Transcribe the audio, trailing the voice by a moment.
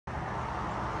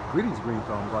Greetings, Green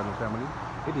Thumb Gardening family.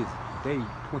 It is day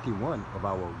 21 of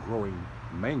our growing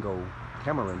mango,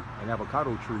 tamarind, and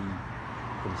avocado tree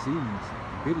from seeds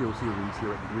video series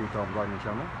here at the Green Thumb Gardening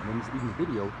channel. And in this evening's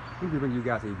video, we'll be bringing you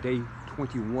guys a day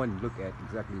 21 look at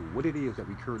exactly what it is that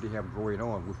we currently have growing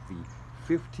on with the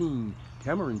 15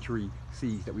 tamarind tree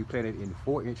seeds that we planted in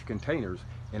 4-inch containers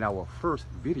in our first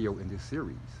video in this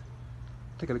series.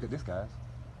 Take a look at this, guys.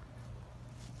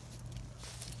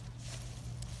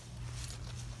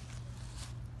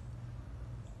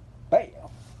 Bam!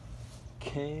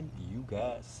 Can you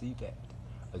guys see that?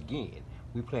 Again,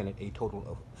 we planted a total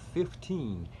of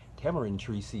 15 tamarind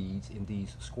tree seeds in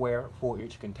these square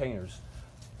 4-inch containers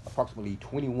approximately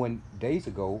 21 days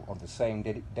ago on the same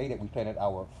day that we planted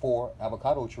our 4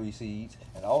 avocado tree seeds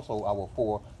and also our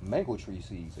 4 mango tree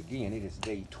seeds. Again, it is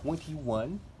day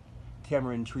 21.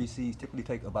 Tamarind tree seeds typically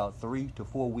take about 3 to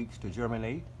 4 weeks to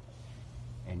germinate.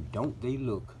 And don't they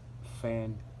look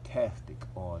fantastic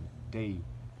on day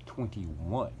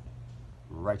 21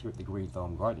 right here at the Green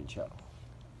Thumb Gardening channel.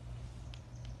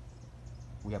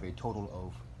 We have a total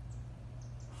of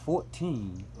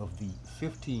 14 of the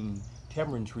 15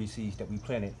 tamarind tree seeds that we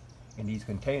planted in these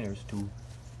containers to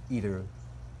either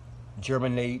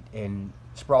germinate and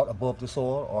sprout above the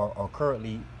soil or are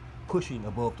currently pushing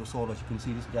above the soil. As you can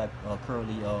see, this got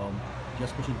currently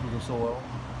just pushing through the soil.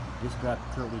 This got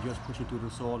currently just pushing through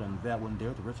the soil, and that one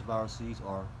there, the rest of our seeds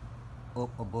are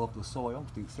up above the soil,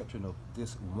 with the exception of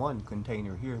this one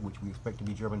container here, which we expect to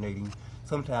be germinating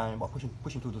sometime or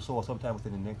pushing through the soil sometime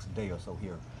within the next day or so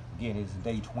here. Again, it's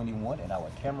day 21, and our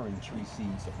tamarind tree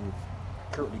seeds that we're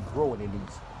currently growing in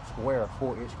these square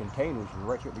 4-inch containers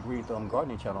right here at the Green Thumb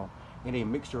Gardening channel in a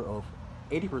mixture of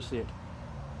 80%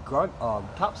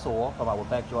 topsoil from our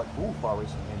backyard food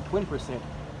forest and 20%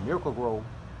 Miracle-Gro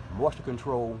moisture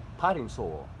control potting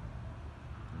soil.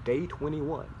 Day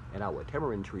 21, and our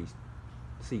tamarind tree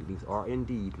seedlings are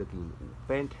indeed looking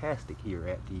fantastic here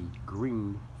at the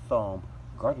Green Thumb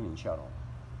Gardening channel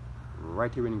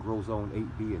right here in Grow Zone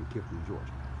 8B in Tifton,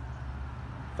 Georgia.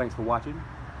 Thanks for watching,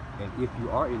 and if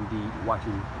you are indeed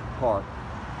watching part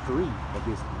 3 of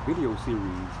this video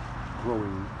series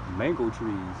growing mango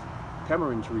trees,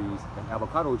 tamarind trees, and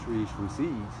avocado trees from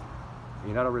seeds, and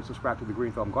you're not already subscribed to the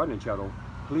Green Thumb Gardening channel,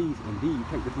 please indeed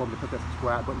take this moment to click that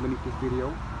subscribe button beneath this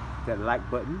video, that like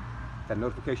button, that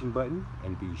notification button,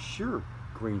 and be sure,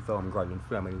 Green Thumb Gardening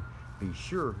family, be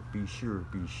sure to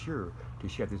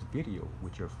share this video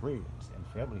with your friends and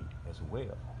family as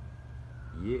well.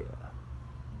 Yeah,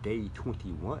 day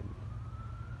 21,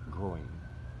 growing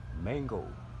mango,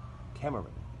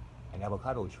 tamarind, and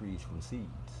avocado trees from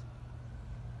seeds,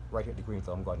 right here at the Green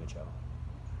Thumb Gardening channel.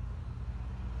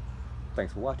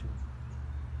 Thanks for watching.